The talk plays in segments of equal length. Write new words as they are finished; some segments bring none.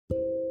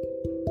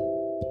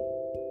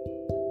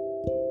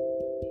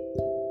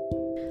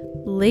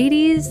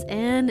Ladies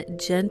and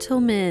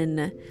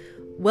gentlemen,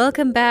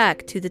 welcome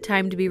back to the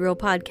Time to Be Real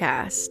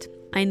podcast.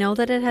 I know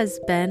that it has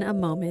been a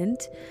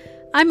moment.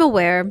 I'm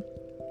aware.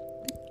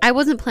 I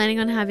wasn't planning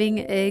on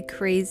having a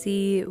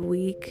crazy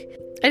week.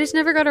 I just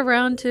never got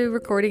around to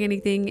recording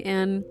anything,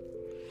 and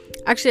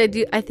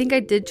actually I think I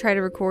did try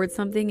to record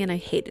something and I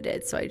hated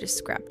it, so I just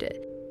scrapped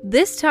it.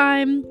 This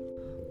time,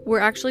 we're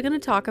actually going to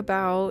talk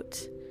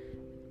about,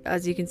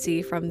 as you can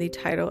see from the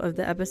title of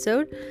the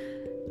episode,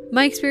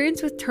 my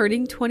experience with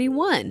turning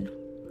 21.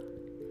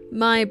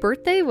 My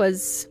birthday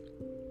was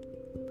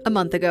a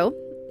month ago,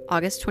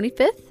 August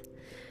 25th.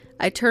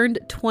 I turned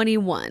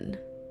 21,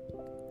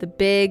 the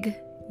big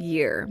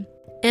year.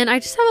 And I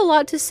just have a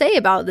lot to say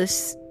about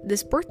this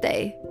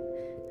birthday.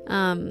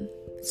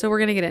 So we're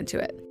going to get into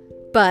it.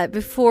 But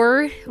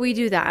before we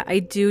do that, I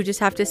do just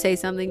have to say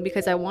something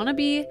because I want to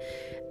be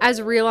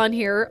as real on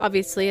here,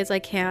 obviously, as I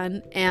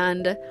can.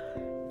 And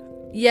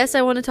yes,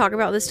 I want to talk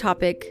about this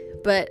topic,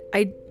 but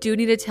I do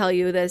need to tell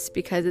you this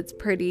because it's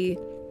pretty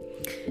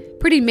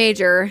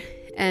major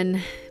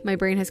and my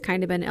brain has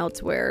kind of been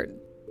elsewhere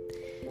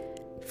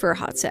for a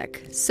hot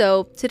sec.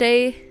 So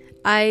today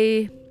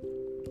I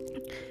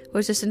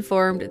was just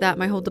informed that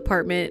my whole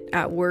department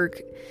at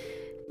work,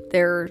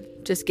 they're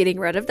just getting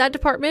rid of that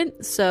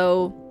department.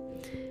 So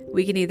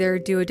we can either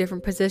do a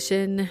different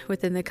position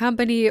within the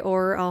company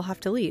or I'll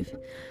have to leave.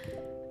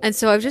 And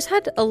so I've just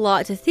had a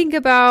lot to think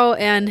about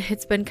and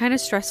it's been kind of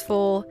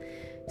stressful.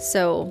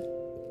 So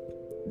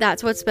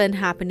that's what's been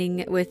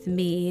happening with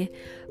me.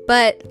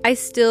 But I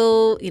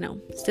still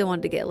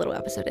wanted to get a little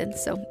episode in.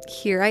 So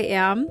here I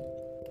am.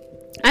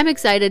 I'm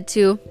excited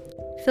to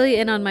fill you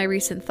in on my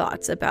recent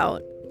thoughts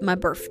about my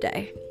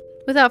birthday.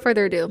 Without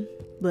further ado,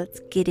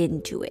 let's get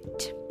into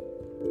it.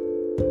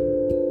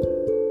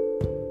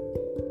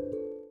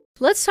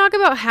 Let's talk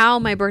about how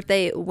my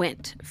birthday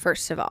went,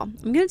 first of all.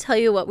 I'm going to tell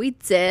you what we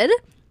did.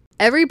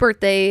 Every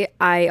birthday,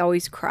 I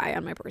always cry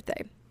on my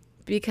birthday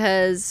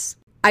because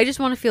I just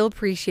want to feel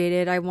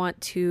appreciated. I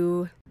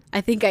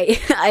think I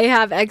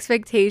have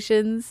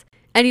expectations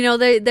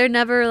and they're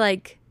never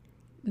like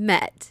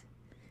met.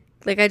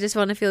 Like I just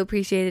want to feel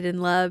appreciated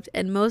and loved.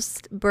 And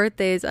most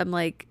birthdays I'm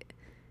like,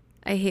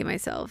 I hate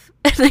myself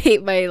and I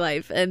hate my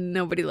life and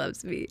nobody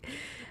loves me.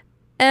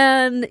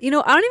 And, I don't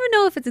even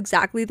know if it's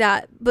exactly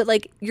that, but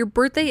like your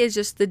birthday is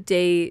just the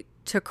day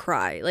to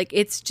cry. Like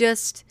it's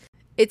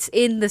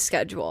in the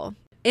schedule.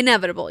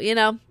 Inevitable,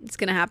 it's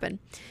going to happen.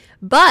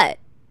 But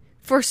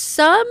for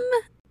some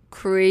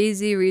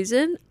crazy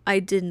reason, I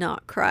did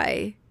not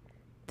cry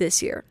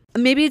this year.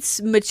 Maybe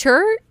it's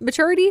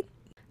maturity.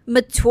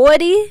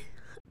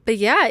 But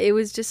yeah, it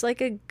was just like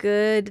a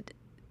good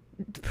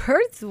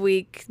birth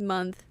week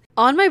month.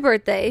 On my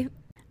birthday,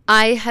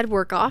 I had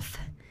work off.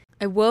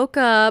 I woke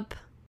up.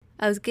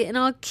 I was getting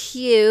all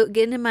cute,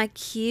 getting in my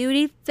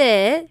cutie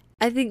fit.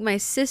 I think my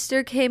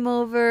sister came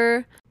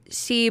over.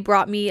 She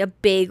brought me a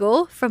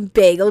bagel from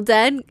Bagel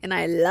Den, and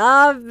I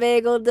love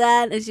Bagel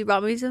Den. And she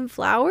brought me some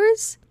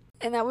flowers,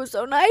 and that was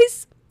so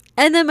nice.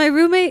 And then my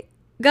roommate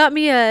got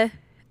me a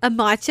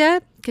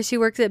matcha because she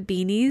works at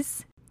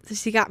Beanie's. So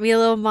she got me a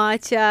little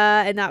matcha,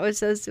 and that was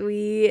so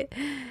sweet.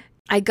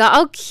 I got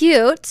all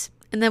cute,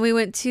 and then we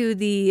went to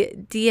the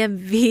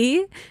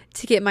DMV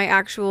to get my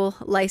actual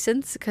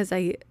license because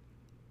it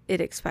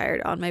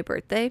expired on my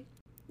birthday.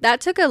 That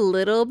took a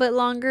little bit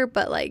longer,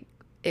 but like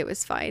it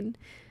was fine.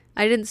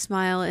 I didn't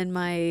smile in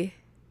my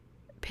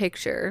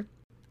picture.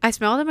 I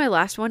smiled in my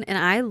last one and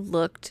I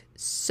looked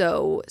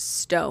so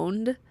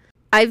stoned.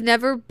 I've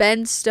never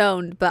been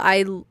stoned, but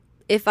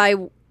if I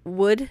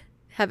would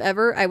have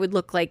ever, I would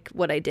look like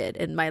what I did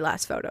in my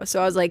last photo. So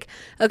I was like,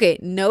 okay,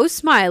 no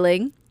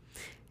smiling,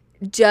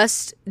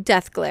 just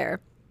death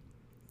glare.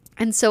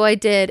 And so I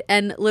did.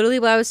 And literally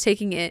while I was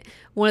taking it,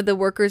 one of the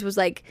workers was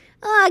like,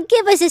 "Oh,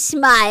 give us a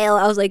smile."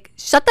 I was like,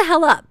 shut the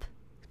hell up.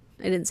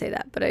 I didn't say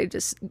that, but I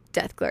just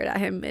death glared at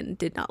him and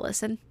did not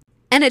listen.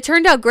 And it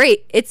turned out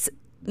great. It's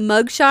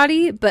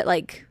mugshotty, but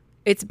like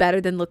it's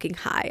better than looking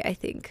high, I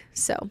think.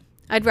 So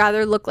I'd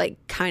rather look like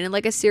kind of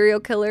like a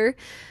serial killer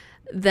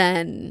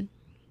than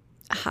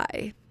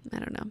high. I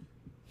don't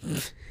know.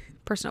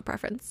 Personal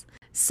preference.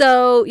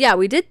 So yeah,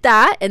 we did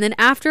that. And then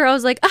after I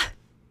was like,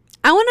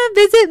 I want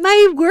to visit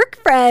my work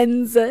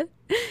friends.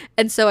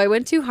 And so I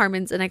went to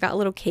Harmon's and I got a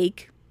little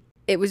cake.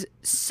 It was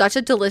such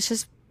a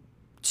delicious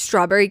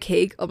strawberry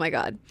cake. Oh my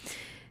God.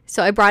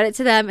 So I brought it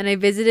to them and I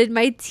visited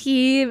my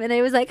team and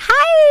I was like,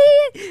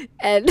 hi.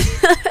 And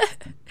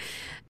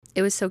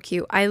it was so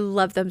cute. I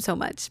love them so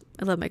much.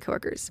 I love my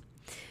coworkers.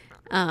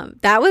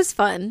 That was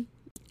fun.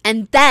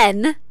 And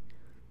then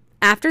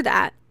after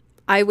that,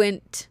 I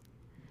went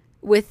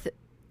with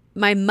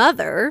my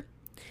mother.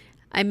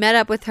 I met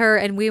up with her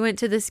and we went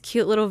to this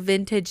cute little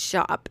vintage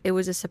shop. It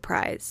was a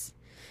surprise.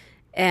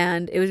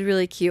 And it was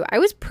really cute. I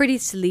was pretty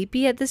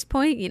sleepy at this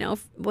point,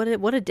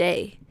 what a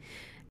day.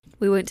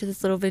 We went to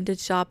this little vintage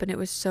shop and it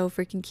was so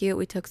freaking cute.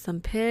 We took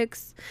some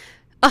pics.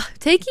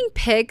 Taking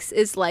pics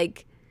is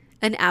like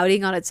an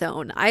outing on its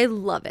own. I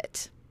love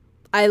it.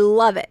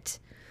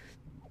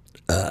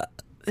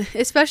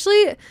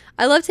 Especially,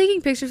 I love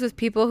taking pictures with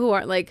people who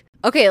aren't like,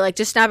 okay, like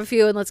just snap a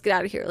few and let's get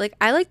out of here. Like,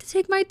 I like to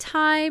take my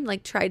time,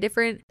 like try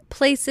different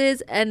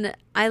places. And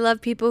I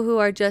love people who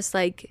are just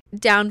like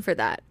down for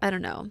that. I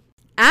don't know.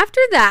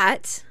 After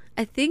that,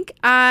 I think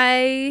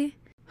I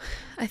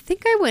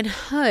went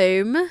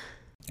home.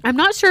 I'm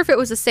not sure if it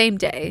was the same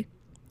day.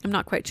 I'm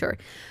not quite sure.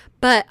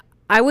 But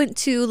I went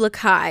to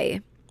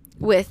Lakai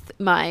with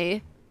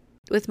my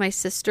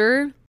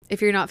sister.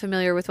 If you're not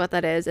familiar with what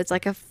that is, it's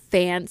like a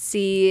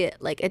fancy,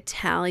 like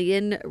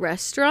Italian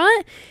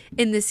restaurant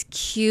in this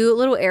cute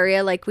little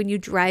area. Like when you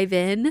drive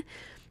in,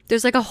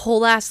 there's like a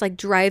whole ass like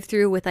drive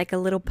through with like a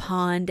little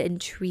pond and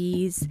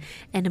trees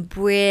and a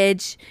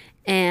bridge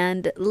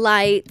and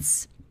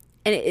lights.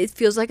 And it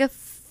feels like a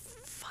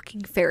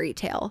fucking fairy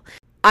tale.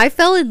 I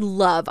fell in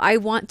love. I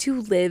want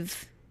to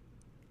live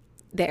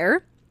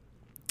there.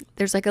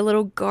 There's like a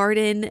little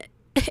garden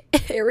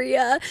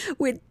area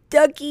with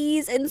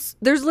duckies and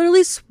there's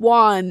literally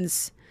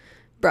swans,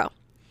 bro.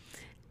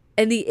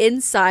 And the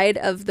inside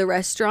of the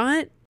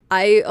restaurant,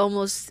 I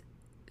almost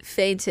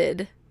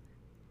fainted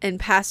and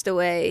passed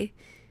away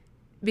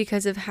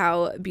because of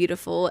how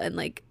beautiful and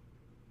like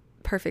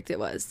perfect it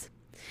was.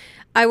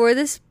 I wore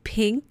this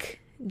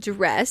pink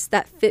dress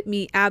that fit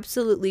me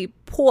absolutely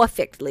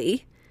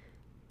perfectly,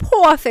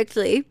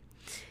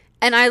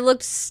 and I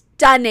looked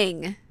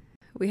stunning.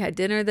 We had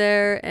dinner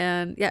there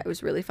and yeah, it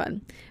was really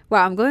fun.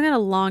 Wow, I'm going on a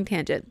long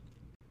tangent.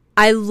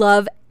 I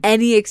love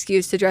any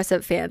excuse to dress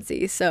up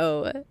fancy,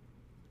 so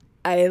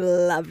I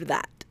loved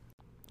that.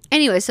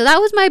 Anyway, so that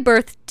was my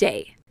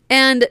birthday.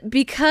 And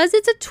because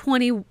it's a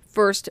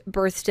 21st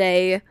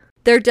birthday,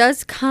 there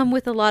does come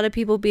with a lot of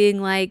people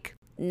being like,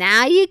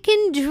 now you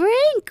can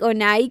drink, or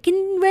now you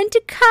can rent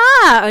a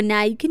car, or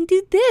now you can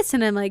do this.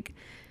 And I'm like,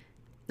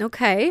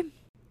 okay,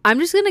 I'm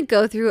just going to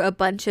go through a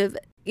bunch of,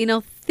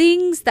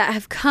 things that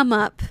have come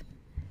up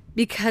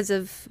because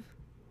of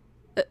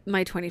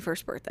my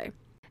 21st birthday.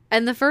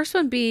 And the first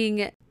one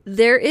being,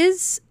 there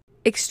is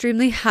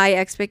extremely high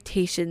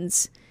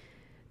expectations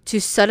to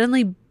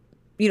suddenly,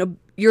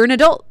 you're an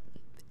adult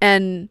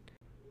and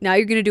now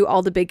you're going to do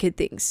all the big kid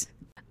things.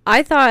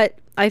 I thought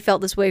I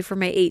felt this way for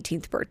my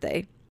 18th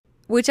birthday,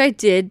 which I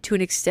did to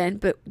an extent,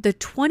 but the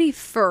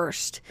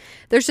 21st,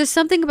 there's just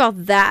something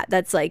about that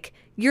that's like,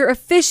 you're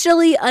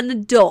officially an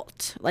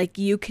adult. Like,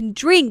 you can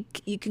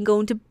drink, you can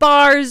go into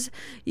bars,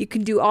 you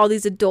can do all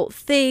these adult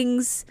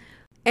things.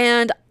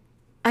 And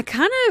I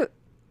kind of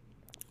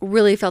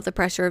really felt the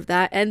pressure of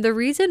that. And the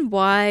reason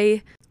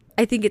why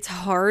I think it's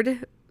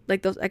hard,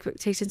 like those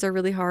expectations are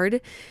really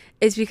hard,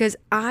 is because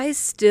I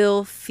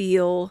still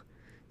feel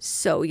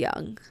so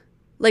young.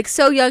 Like,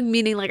 so young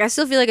meaning like I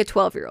still feel like a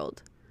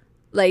 12-year-old.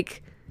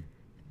 Like,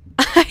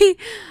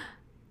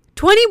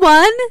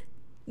 21?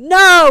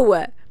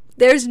 No!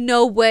 There's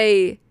no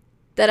way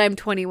that I'm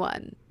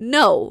 21.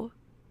 No.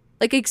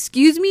 Like,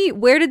 excuse me?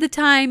 Where did the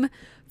time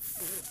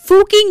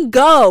fucking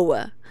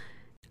go?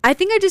 I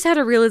think I just had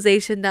a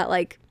realization that,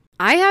 like,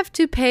 I have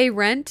to pay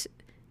rent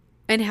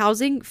and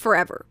housing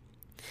forever.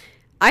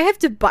 I have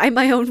to buy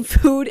my own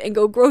food and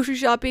go grocery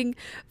shopping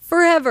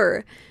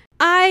forever.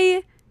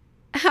 I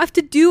have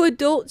to do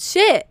adult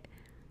shit.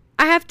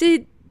 I have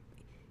to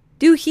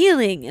do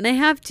healing and I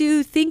have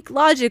to think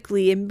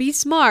logically and be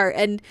smart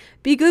and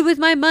be good with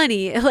my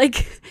money.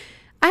 Like,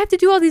 I have to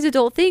do all these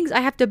adult things.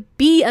 I have to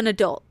be an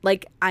adult.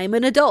 Like, I'm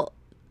an adult.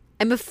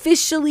 I'm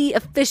officially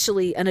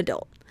an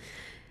adult.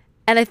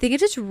 And I think it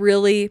just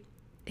really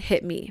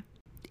hit me.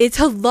 It's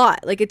a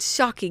lot. Like, it's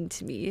shocking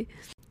to me.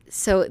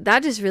 So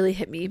that just really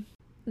hit me.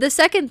 The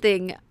second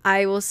thing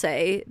I will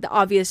say, the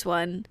obvious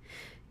one,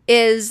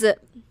 is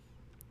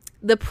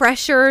the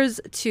pressures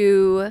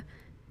to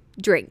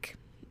drink.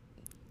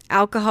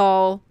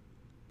 Alcohol.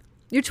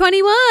 You're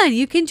 21.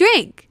 You can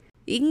drink.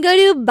 You can go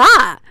to a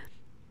bar.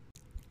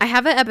 I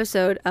have an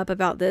episode up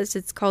about this.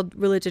 It's called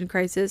Religion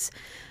Crisis.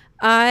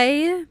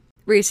 I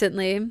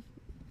recently,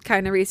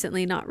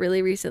 not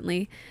really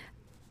recently,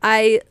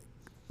 I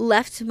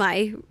left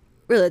my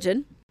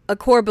religion. A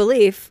core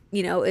belief,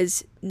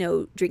 is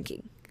no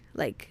drinking.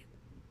 Like,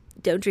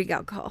 don't drink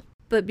alcohol.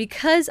 But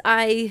because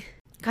I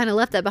kind of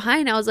left that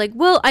behind, I was like,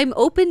 well, I'm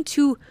open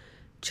to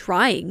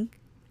trying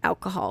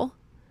alcohol.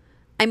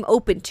 I'm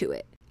open to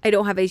it. I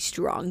don't have a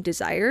strong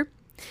desire,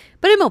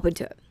 but I'm open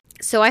to it.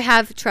 So I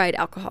have tried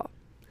alcohol.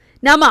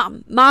 Now,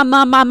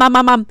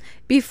 mom,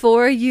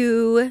 before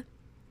you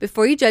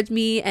judge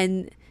me,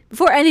 and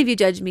before any of you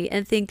judge me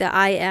and think that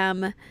I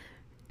am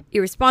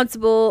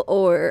irresponsible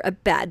or a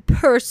bad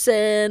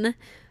person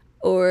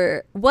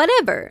or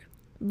whatever,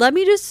 let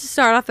me just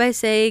start off by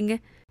saying,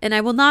 and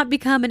I will not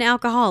become an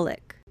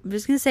alcoholic. I'm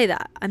just going to say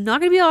that. I'm not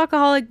going to be an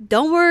alcoholic.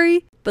 Don't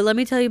worry. But let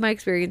me tell you my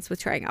experience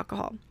with trying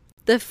alcohol.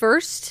 The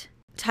first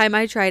time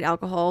I tried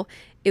alcohol,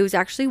 it was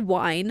actually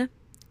wine.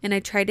 And I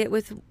tried it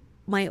with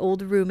my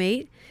old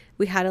roommate.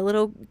 We had a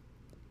little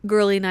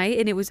girly night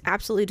and it was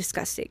absolutely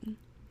disgusting.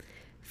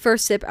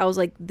 First sip, I was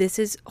like, this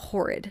is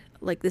horrid.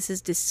 Like, this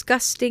is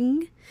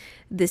disgusting.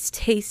 This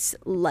tastes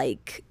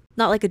like,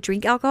 not like a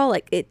drink alcohol.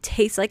 Like, it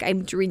tastes like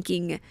I'm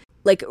drinking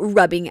like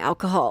rubbing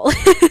alcohol.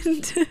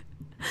 And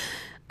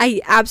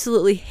I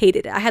absolutely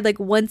hated it. I had like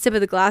one sip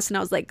of the glass and I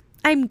was like,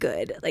 I'm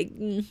good. Like,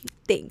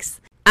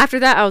 thanks. After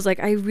that, I was like,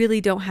 I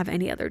really don't have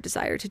any other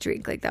desire to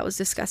drink. Like, that was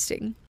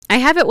disgusting. I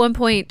have at one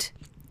point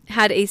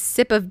had a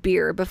sip of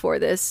beer before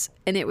this,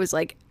 and it was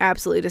like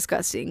absolutely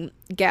disgusting.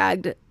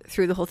 Gagged,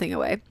 threw the whole thing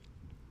away.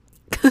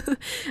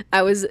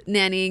 I was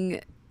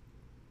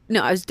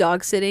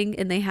dog sitting,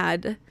 and they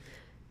had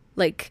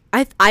like,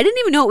 I didn't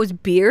even know it was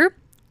beer.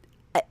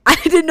 I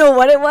didn't know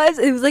what it was.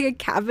 It was like a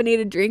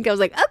caffeinated drink. I was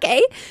like,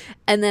 okay.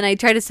 And then I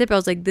tried to sip. I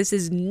was like, this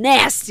is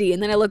nasty.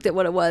 And then I looked at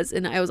what it was,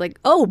 and I was like,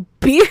 oh,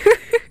 beer.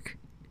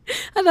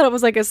 I thought it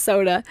was like a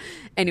soda.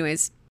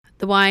 Anyways,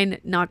 the wine,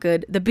 not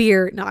good. The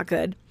beer, not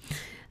good.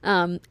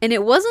 And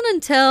it wasn't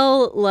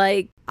until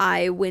like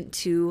I went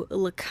to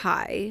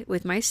Lakai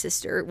with my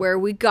sister where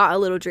we got a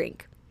little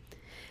drink.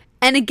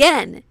 And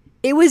again,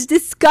 it was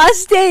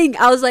disgusting.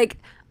 I was like,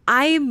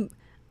 I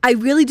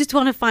really just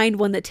want to find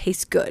one that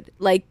tastes good.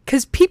 Like,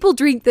 because people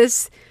drink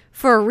this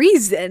for a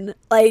reason.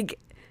 Like,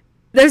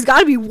 there's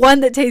got to be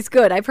one that tastes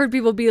good. I've heard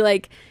people be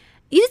like,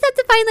 you just have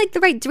to find like the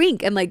right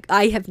drink. I'm like,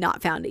 I have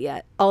not found it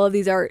yet. All of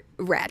these are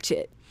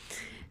ratchet.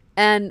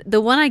 And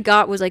the one I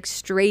got was like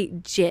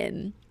straight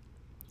gin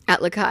at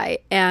Lakai,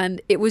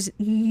 and it was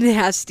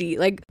nasty.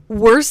 Like,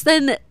 worse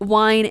than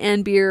wine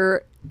and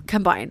beer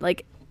combined.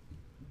 Like,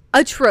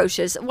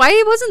 atrocious.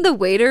 Why wasn't the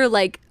waiter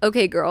like,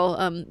 okay, girl,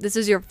 this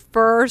is your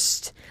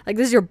first, like,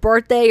 this is your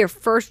birthday, your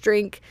first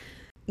drink.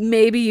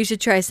 Maybe you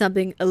should try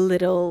something a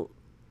little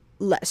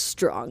less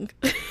strong.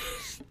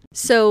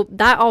 So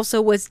that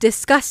also was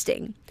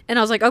disgusting. And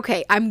I was like,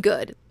 okay, I'm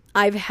good.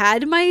 I've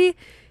had my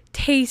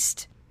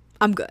taste.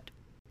 I'm good.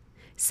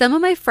 Some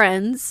of my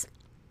friends,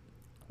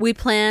 we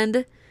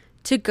planned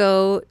to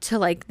go to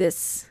like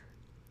this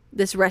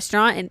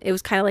restaurant, and it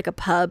was kind of like a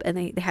pub, and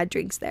they had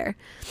drinks there.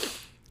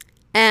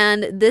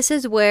 And this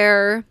is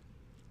where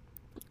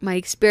my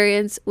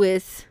experience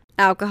with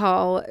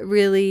alcohol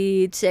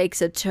really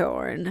takes a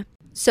turn.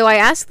 So I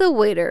asked the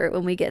waiter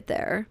when we get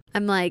there,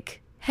 I'm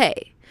like,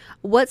 hey,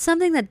 what's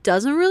something that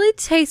doesn't really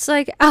taste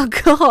like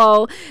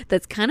alcohol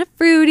that's kind of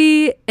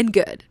fruity and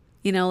good?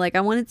 You know, like,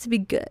 I want it to be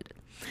good.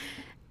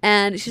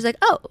 And she's like,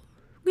 oh,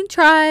 we can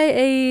try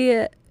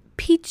a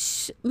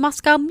peach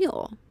Moscow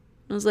Mule.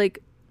 I was like,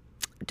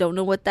 don't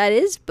know what that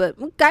is,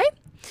 but okay.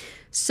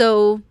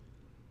 So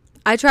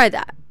I tried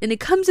that, and it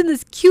comes in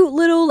this cute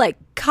little like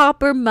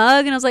copper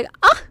mug, and I was like,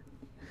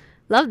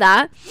 love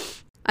that.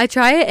 I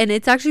try it, and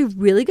it's actually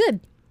really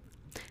good.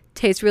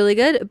 Tastes really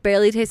good. It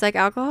barely tastes like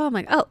alcohol. I'm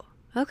like, oh,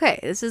 okay,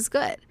 this is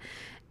good.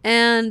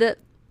 And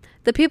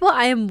the people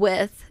I am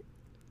with,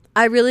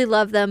 I really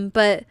love them,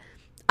 but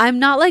I'm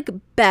not like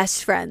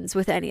best friends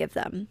with any of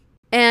them.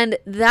 And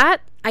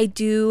that I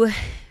do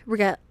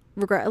regret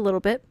a little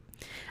bit.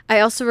 I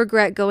also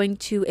regret going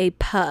to a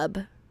pub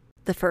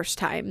the first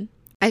time.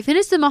 I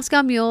finished the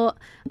Moscow Mule.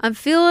 I'm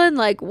feeling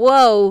like,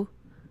 whoa,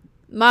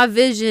 my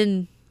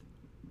vision,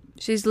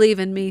 she's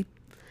leaving me.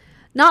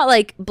 Not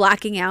like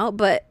blacking out,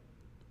 but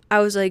I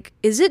was like,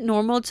 is it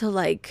normal to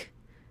like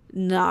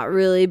not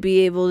really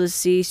be able to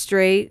see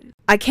straight?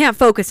 I can't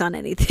focus on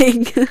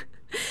anything.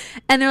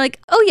 And they're like,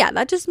 oh yeah,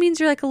 that just means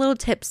you're like a little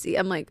tipsy.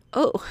 I'm like,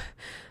 oh,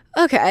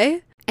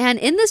 okay. And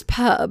in this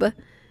pub,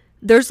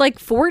 there's like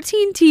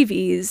 14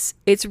 TVs.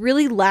 It's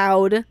really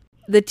loud.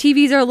 The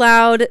TVs are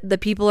loud. The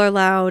people are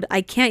loud.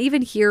 I can't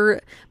even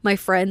hear my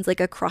friends like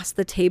across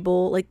the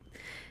table. Like,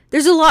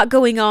 there's a lot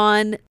going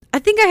on. I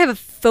think I have a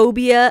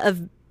phobia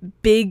of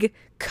big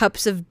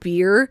cups of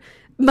beer.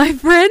 My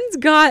friends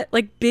got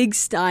like big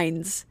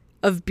steins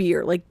of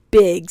beer, like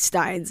big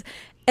steins.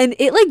 And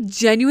it like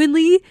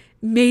genuinely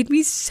made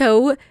me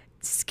so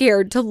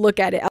scared to look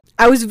at it.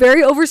 I was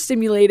very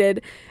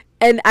overstimulated.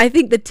 And I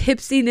think the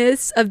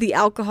tipsiness of the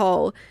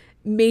alcohol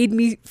made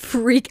me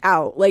freak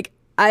out. Like,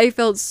 I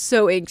felt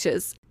so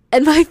anxious.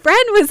 And my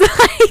friend was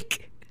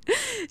like,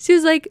 she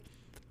was like,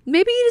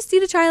 maybe you just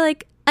need to try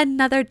like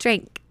another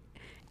drink.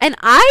 And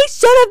I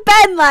should have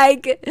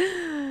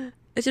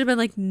been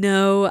like,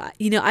 no,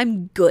 you know,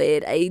 I'm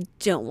good. I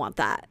don't want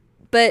that.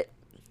 But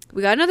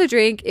we got another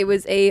drink. It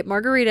was a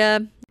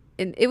margarita,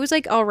 and it was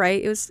like, all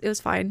right. It was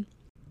fine.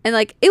 And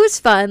like, it was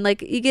fun.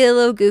 Like, you get a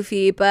little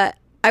goofy, but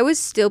I was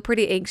still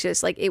pretty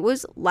anxious. Like, it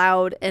was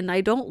loud, and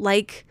I don't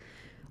like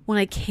when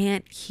I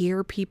can't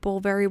hear people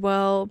very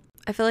well.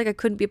 I feel like I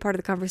couldn't be a part of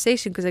the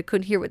conversation because I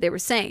couldn't hear what they were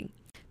saying.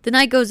 The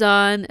night goes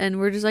on, and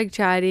we're just like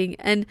chatting.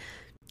 And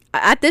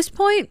at this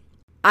point,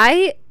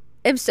 I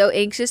am so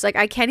anxious. Like,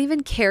 I can't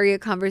even carry a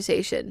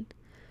conversation.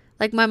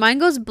 Like, my mind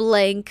goes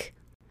blank.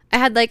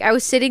 I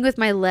was sitting with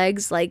my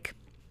legs like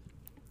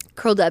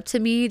curled up to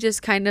me,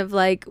 just kind of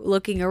like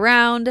looking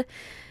around.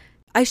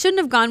 I shouldn't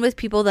have gone with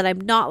people that I'm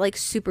not like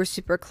super,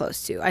 super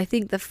close to. I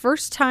think the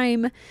first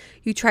time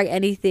you try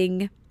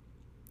anything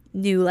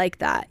new like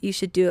that, you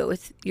should do it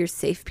with your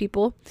safe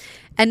people.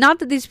 And not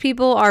that these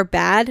people are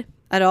bad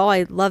at all.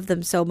 I love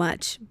them so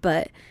much.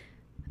 But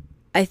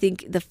I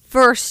think the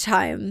first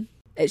time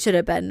it should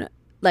have been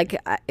like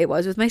it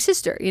was with my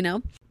sister, you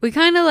know? we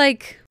kind of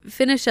like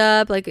finish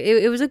up. Like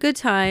it was a good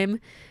time.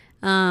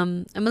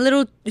 I'm a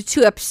little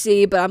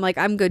tipsy, but I'm like,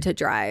 I'm good to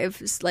drive.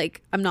 It's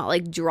like, I'm not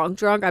like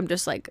drunk. I'm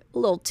just like a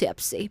little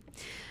tipsy.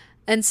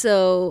 And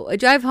so I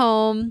drive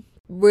home,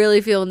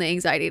 really feeling the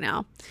anxiety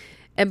now.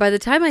 And by the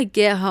time I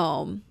get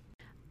home,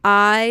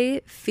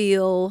 I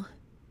feel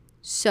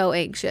so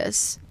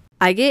anxious.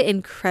 I get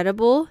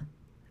incredible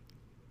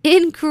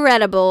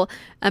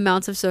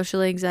amounts of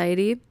social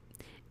anxiety.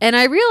 And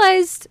I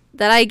realized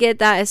that I get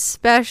that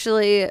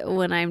especially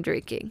when I'm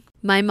drinking.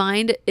 My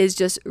mind is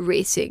just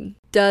racing,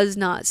 does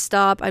not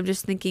stop. I'm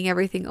just thinking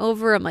everything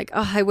over. I'm like,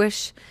 oh, I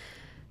wish,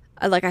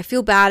 I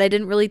feel bad. I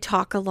didn't really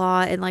talk a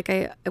lot. And like,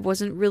 I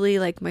wasn't really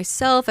like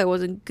myself. I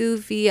wasn't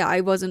goofy.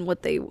 I wasn't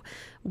what they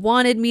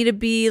wanted me to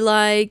be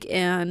like.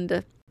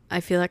 And I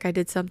feel like I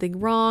did something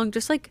wrong.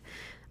 Just like,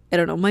 I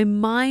don't know. My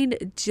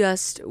mind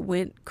just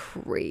went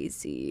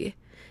crazy.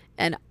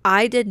 And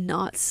I did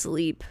not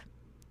sleep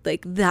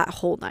like that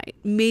whole night.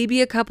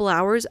 Maybe a couple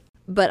hours,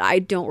 but I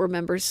don't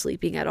remember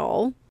sleeping at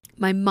all.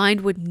 My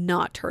mind would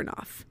not turn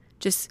off.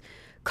 Just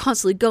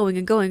constantly going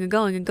and going and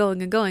going and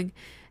going and going.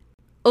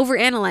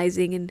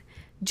 Overanalyzing and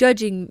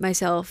judging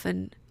myself.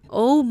 And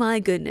oh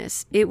my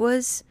goodness, it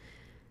was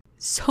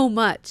so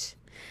much.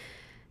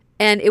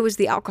 And it was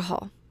the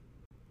alcohol.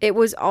 It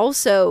was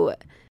also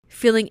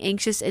feeling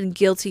anxious and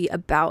guilty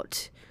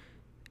about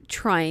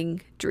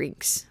trying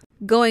drinks.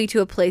 Going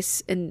to a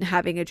place and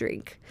having a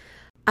drink.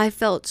 I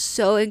felt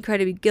so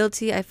incredibly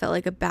guilty. I felt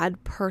like a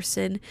bad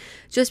person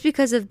just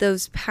because of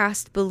those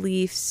past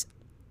beliefs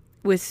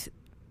with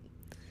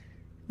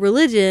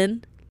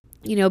religion,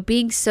 you know,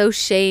 being so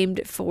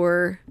shamed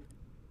for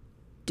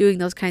doing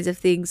those kinds of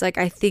things. Like,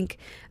 I think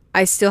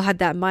I still had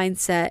that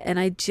mindset, and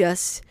I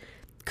just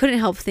couldn't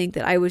help think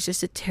that I was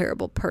just a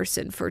terrible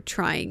person for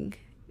trying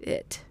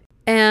it.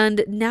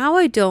 And now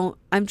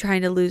I'm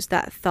trying to lose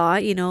that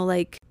thought, you know,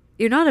 like,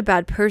 you're not a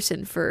bad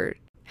person for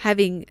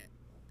having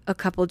a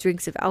couple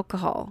drinks of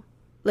alcohol.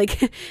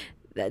 Like,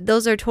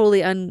 those are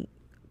totally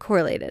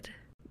uncorrelated.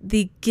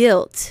 The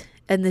guilt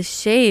and the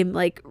shame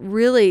like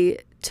really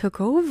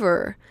took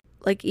over.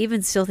 Like,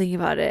 even still thinking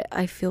about it,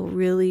 I feel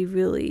really,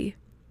 really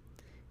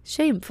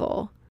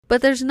shameful.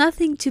 But there's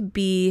nothing to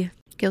be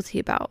guilty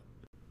about.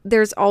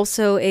 There's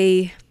also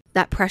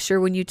that pressure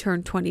when you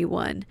turn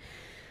 21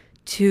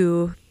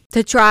 to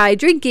try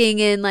drinking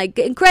and like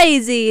getting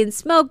crazy and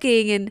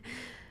smoking, and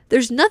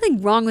there's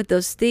nothing wrong with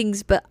those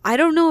things, but I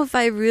don't know if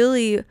I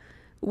really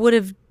would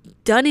have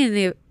done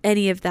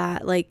any of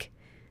that, like,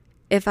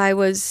 if I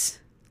was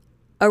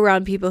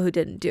around people who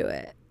didn't do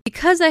it.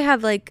 Because I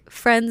have, like,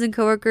 friends and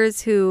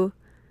coworkers who,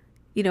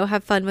 you know,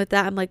 have fun with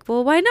that, I'm like,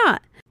 well, why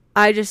not?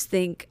 I just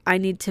think I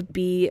need to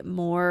be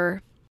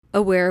more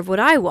aware of what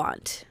I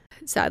want.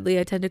 Sadly,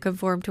 I tend to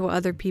conform to what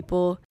other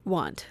people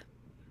want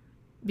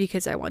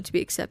because I want to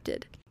be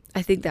accepted.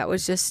 I think that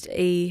was just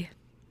a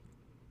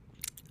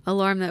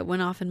alarm that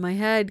went off in my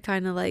head,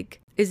 kind of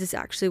like, is this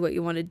actually what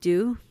you want to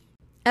do?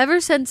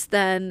 Ever since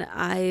then,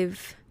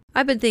 I've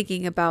been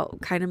thinking about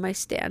kind of my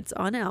stance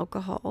on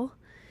alcohol.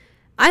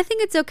 I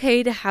think it's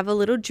okay to have a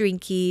little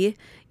drinky,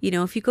 you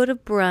know, if you go to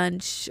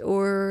brunch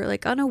or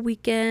like on a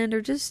weekend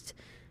or just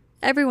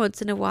every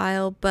once in a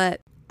while,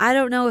 but I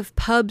don't know if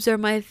pubs are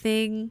my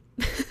thing.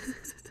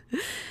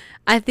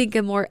 I think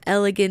a more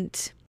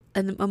elegant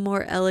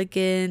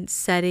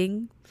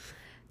setting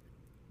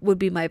would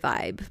be my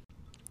vibe.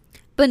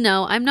 But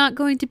no, I'm not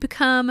going to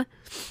become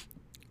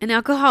an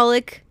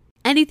alcoholic,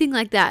 anything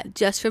like that,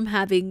 just from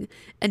having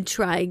and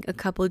trying a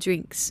couple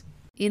drinks.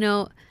 You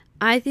know,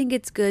 I think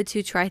it's good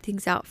to try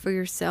things out for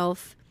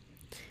yourself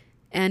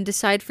and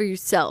decide for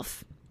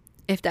yourself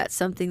if that's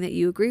something that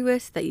you agree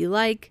with, that you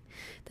like,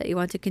 that you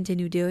want to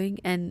continue doing.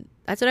 And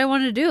that's what I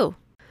want to do.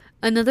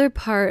 Another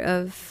part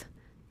of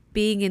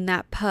being in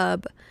that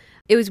pub,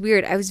 it was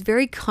weird. I was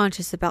very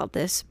conscious about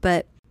this,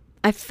 but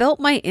I felt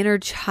my inner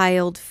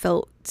child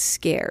felt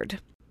scared.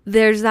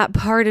 There's that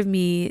part of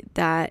me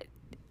that,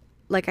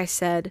 like I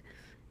said,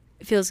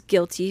 feels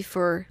guilty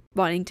for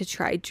wanting to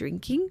try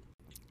drinking.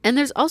 And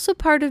there's also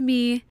part of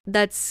me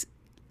that's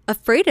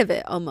afraid of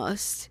it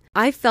almost.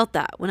 I felt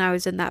that when I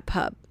was in that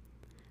pub.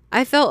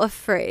 I felt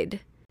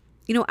afraid.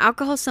 You know,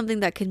 alcohol is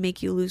something that can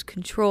make you lose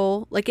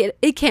control. Like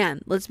it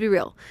can, let's be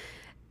real.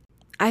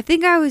 I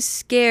think I was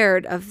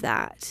scared of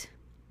that.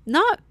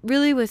 Not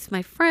really with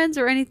my friends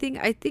or anything.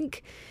 I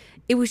think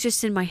it was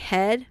just in my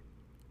head.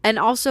 And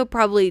also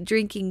probably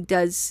drinking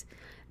does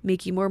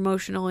make you more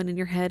emotional and in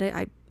your head.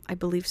 I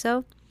believe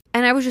so.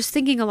 And I was just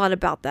thinking a lot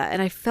about that.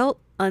 And I felt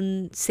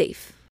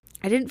unsafe.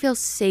 I didn't feel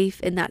safe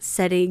in that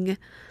setting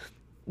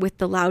with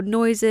the loud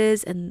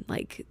noises and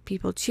like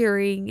people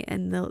cheering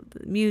and the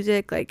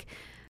music. Like,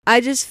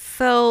 I just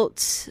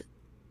felt,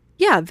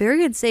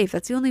 very unsafe.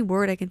 That's the only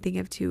word I can think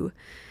of to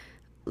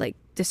like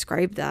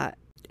describe that.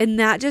 And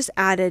that just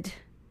added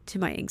to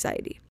my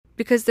anxiety.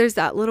 Because there's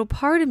that little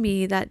part of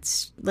me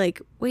that's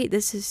like, wait,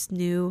 this is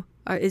new.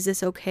 Or is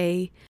this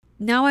okay?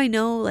 Now I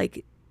know,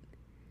 like,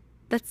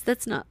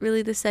 that's not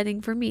really the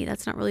setting for me.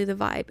 That's not really the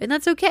vibe. And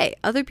that's okay.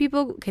 Other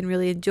people can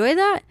really enjoy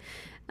that.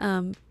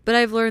 But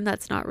I've learned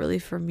that's not really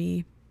for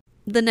me.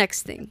 The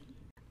next thing,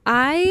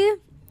 I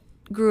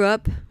grew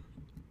up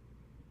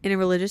in a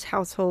religious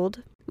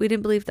household. We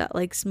didn't believe that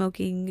like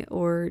smoking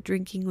or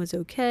drinking was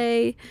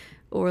okay,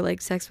 or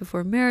like sex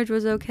before marriage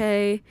was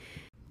okay.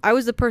 I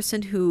was the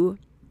person who,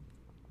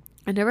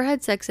 I never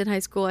had sex in high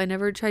school. I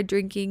never tried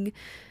drinking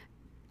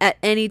at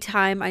any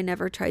time. I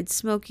never tried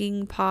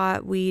smoking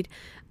pot, weed.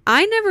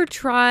 I never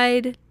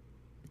tried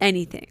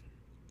anything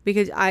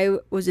because I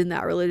was in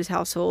that religious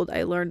household.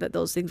 I learned that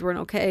those things weren't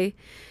okay.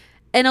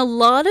 And a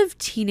lot of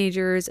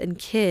teenagers and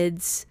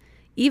kids,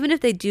 even if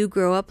they do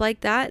grow up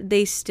like that,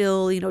 they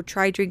still,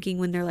 try drinking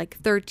when they're like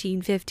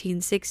 13,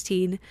 15,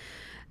 16,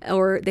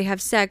 or they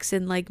have sex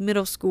in like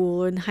middle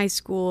school and high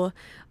school,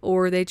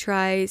 or they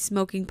try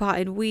smoking pot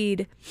and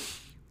weed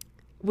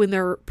when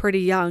they're pretty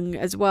young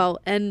as well.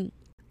 And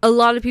a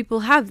lot of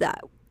people have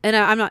that. And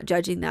I'm not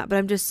judging that, but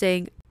I'm just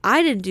saying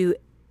I didn't do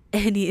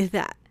any of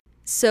that.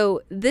 So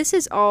this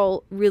is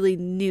all really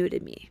new to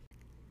me.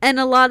 And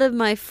a lot of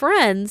my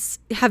friends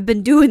have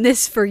been doing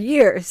this for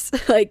years.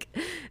 Like,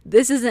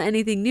 this isn't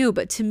anything new,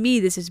 but to me,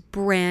 this is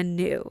brand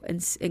new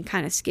and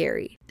kind of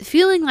scary.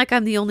 Feeling like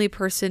I'm the only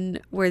person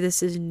where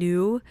this is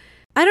new,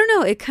 I don't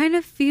know. It kind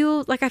of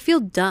feels like I feel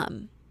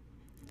dumb.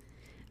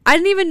 I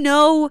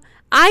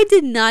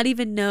did not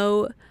even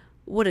know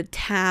what a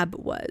tab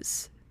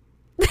was.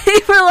 They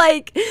were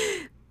like,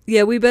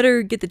 yeah, we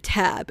better get the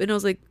tab. And I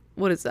was like,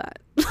 what is that?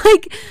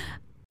 Like,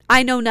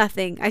 I know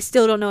nothing. I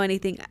still don't know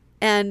anything.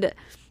 And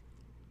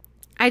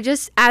I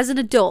just, as an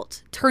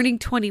adult, turning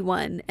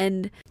 21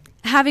 and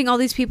having all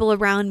these people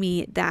around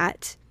me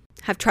that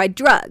have tried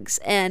drugs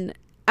and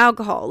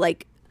alcohol,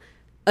 like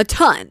a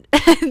ton,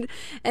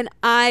 and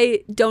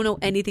I don't know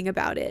anything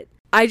about it.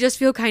 I just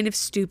feel kind of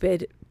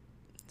stupid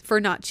for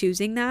not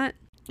choosing that.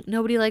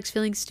 Nobody likes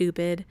feeling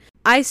stupid.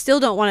 I still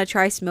don't want to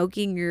try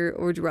smoking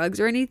or drugs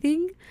or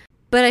anything,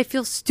 but I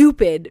feel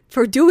stupid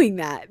for doing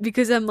that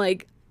because I'm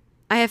like,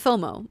 I have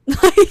FOMO.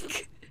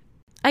 Like,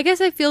 I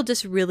guess I feel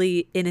just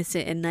really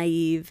innocent and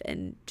naive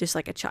and just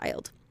like a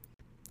child.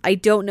 I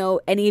don't know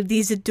any of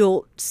these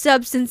adult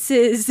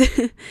substances,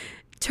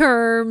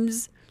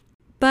 terms,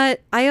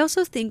 but I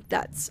also think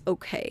that's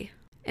okay.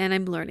 And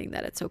I'm learning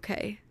that it's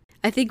okay.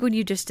 I think when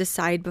you just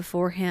decide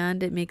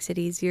beforehand, it makes it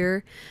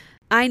easier.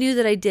 I knew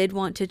that I did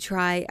want to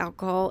try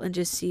alcohol and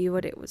just see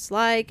what it was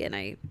like. And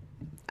I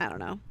don't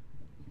know.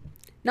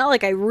 Not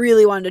like I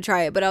really wanted to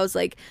try it, but I was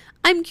like,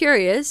 I'm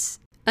curious.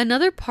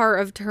 Another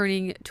part of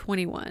turning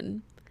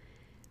 21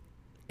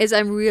 is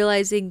I'm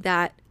realizing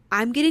that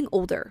I'm getting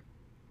older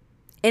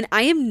and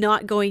I am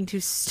not going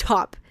to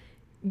stop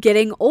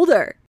getting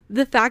older.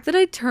 The fact that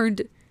I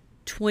turned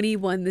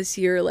 21 this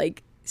year,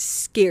 like,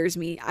 scares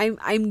me.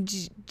 I'm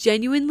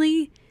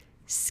genuinely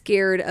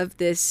scared of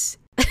this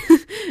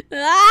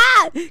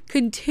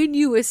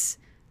continuous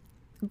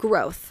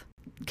growth,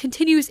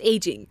 continuous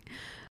aging.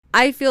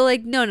 I feel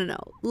like, no.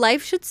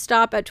 Life should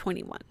stop at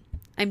 21.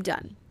 I'm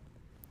done.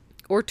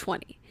 Or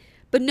 20.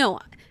 But no,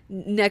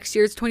 next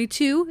year it's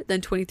 22,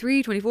 then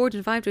 23, 24,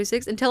 25,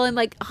 26, until I'm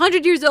like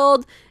 100 years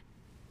old,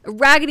 a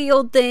raggedy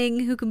old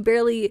thing who can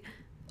barely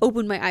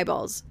open my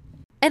eyeballs.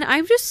 And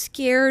I'm just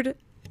scared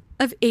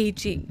of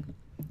aging.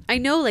 I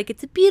know, like,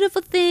 it's a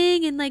beautiful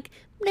thing, and like,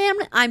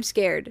 I'm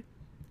scared.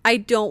 I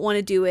don't want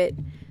to do it.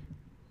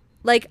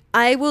 Like,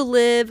 I will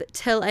live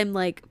till I'm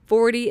like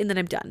 40 and then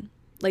I'm done.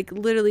 Like,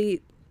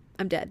 literally,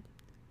 I'm dead.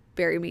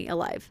 Bury me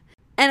alive.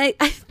 And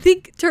I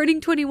think turning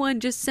 21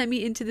 just sent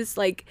me into this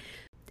like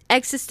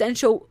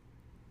existential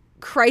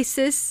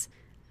crisis,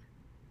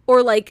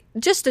 or like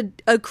just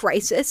a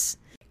crisis.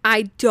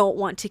 I don't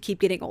want to keep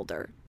getting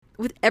older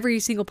with every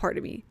single part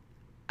of me.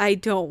 I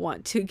don't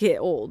want to get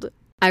old.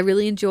 I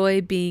really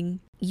enjoy being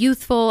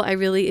youthful. I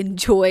really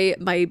enjoy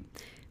my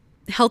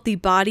healthy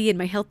body and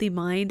my healthy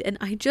mind. And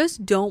I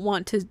just don't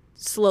want to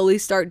slowly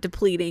start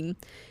depleting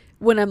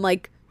when I'm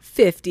like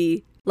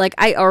 50. Like,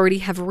 I already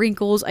have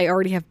wrinkles. I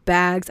already have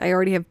bags. I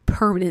already have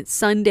permanent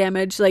sun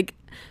damage. Like,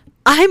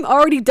 I'm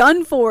already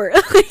done for.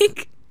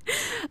 Like,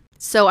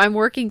 so I'm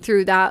working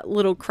through that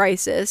little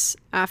crisis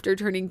after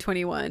turning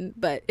 21,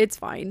 but it's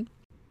fine.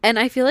 And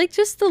I feel like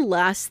just the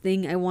last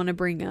thing I want to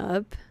bring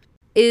up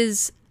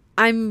is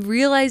I'm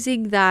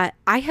realizing that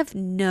I have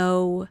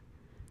no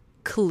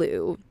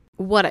clue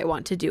what I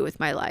want to do with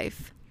my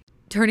life.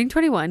 Turning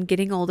 21,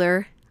 getting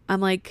older,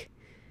 I'm like,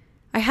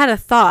 I had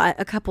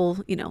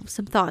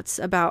some thoughts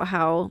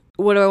about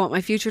what do I want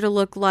my future to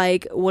look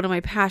like? What am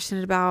I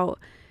passionate about?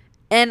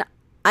 And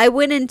I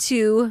went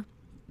into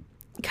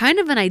kind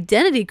of an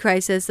identity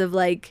crisis of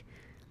like,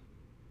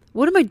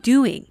 what am I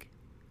doing?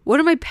 What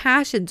are my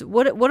passions?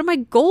 What are my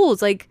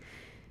goals? Like,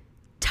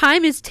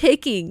 time is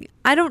ticking.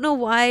 I don't know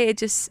why it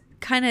just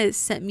kind of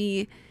sent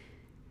me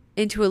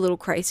into a little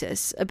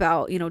crisis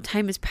about,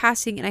 time is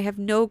passing and I have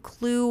no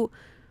clue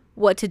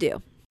what to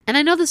do. And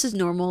I know this is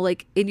normal.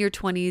 Like, in your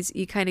 20s,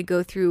 you kind of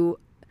go through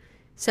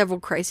several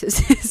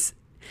crises.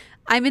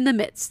 I'm in the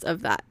midst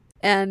of that.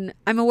 And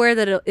I'm aware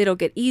that it'll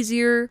get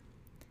easier.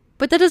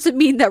 But that doesn't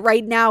mean that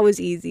right now is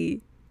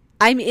easy.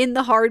 I'm in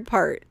the hard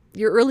part.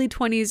 Your early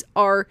 20s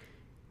are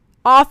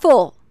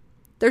awful.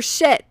 They're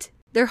shit.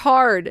 They're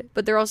hard,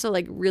 but they're also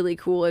like really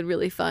cool and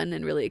really fun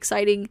and really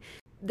exciting.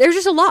 There's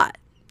just a lot.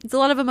 It's a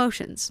lot of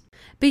emotions.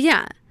 But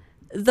yeah,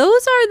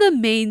 those are the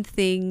main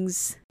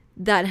things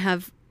that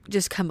have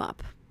just come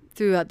up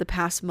throughout the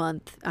past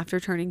month after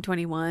turning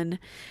 21.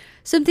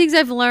 Some things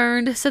I've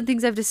learned, some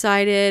things I've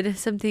decided,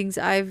 some things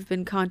I've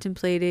been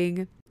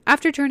contemplating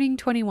after turning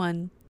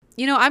 21.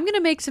 You know, I'm going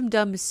to make some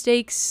dumb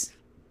mistakes,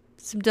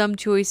 some dumb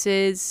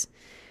choices,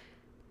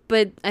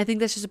 but I think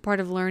that's just a part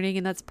of learning,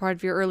 and that's part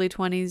of your early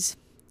 20s,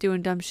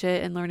 doing dumb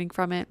shit and learning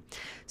from it.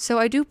 So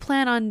I do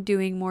plan on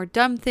doing more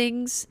dumb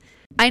things.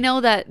 I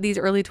know that these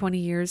early 20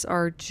 years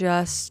are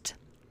just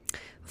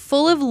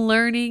full of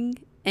learning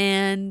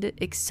and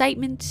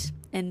excitement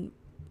and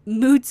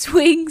mood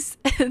swings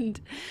and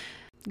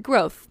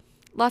growth.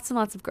 Lots and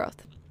lots of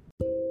growth.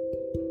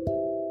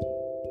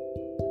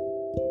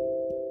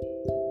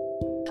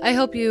 I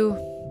hope you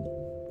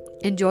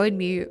enjoyed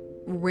me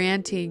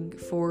ranting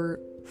for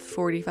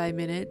 45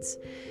 minutes.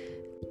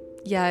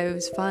 Yeah, it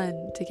was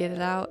fun to get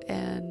it out,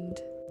 and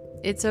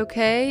it's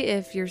okay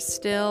if you're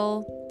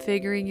still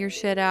figuring your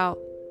shit out.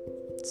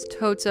 It's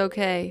totes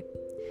okay.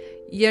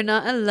 You're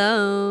not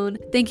alone.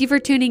 Thank you for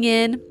tuning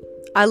in.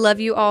 I love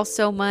you all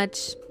so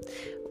much.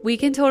 We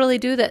can totally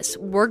do this.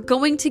 We're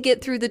going to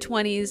get through the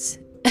 20s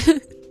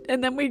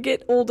and then we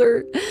get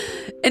older,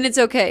 and it's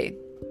okay.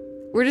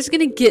 We're just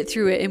going to get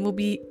through it and we'll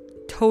be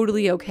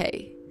totally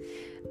okay.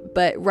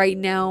 But right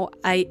now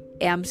I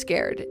am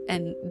scared,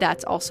 and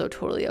that's also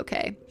totally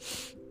okay.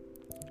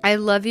 I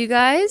love you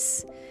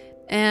guys,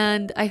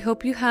 and I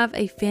hope you have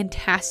a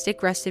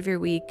fantastic rest of your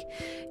week.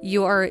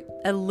 You are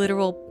a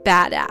literal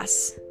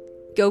badass.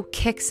 Go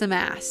kick some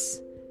ass.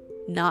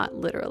 Not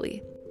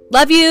literally.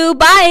 Love you.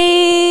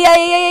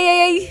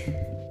 Bye.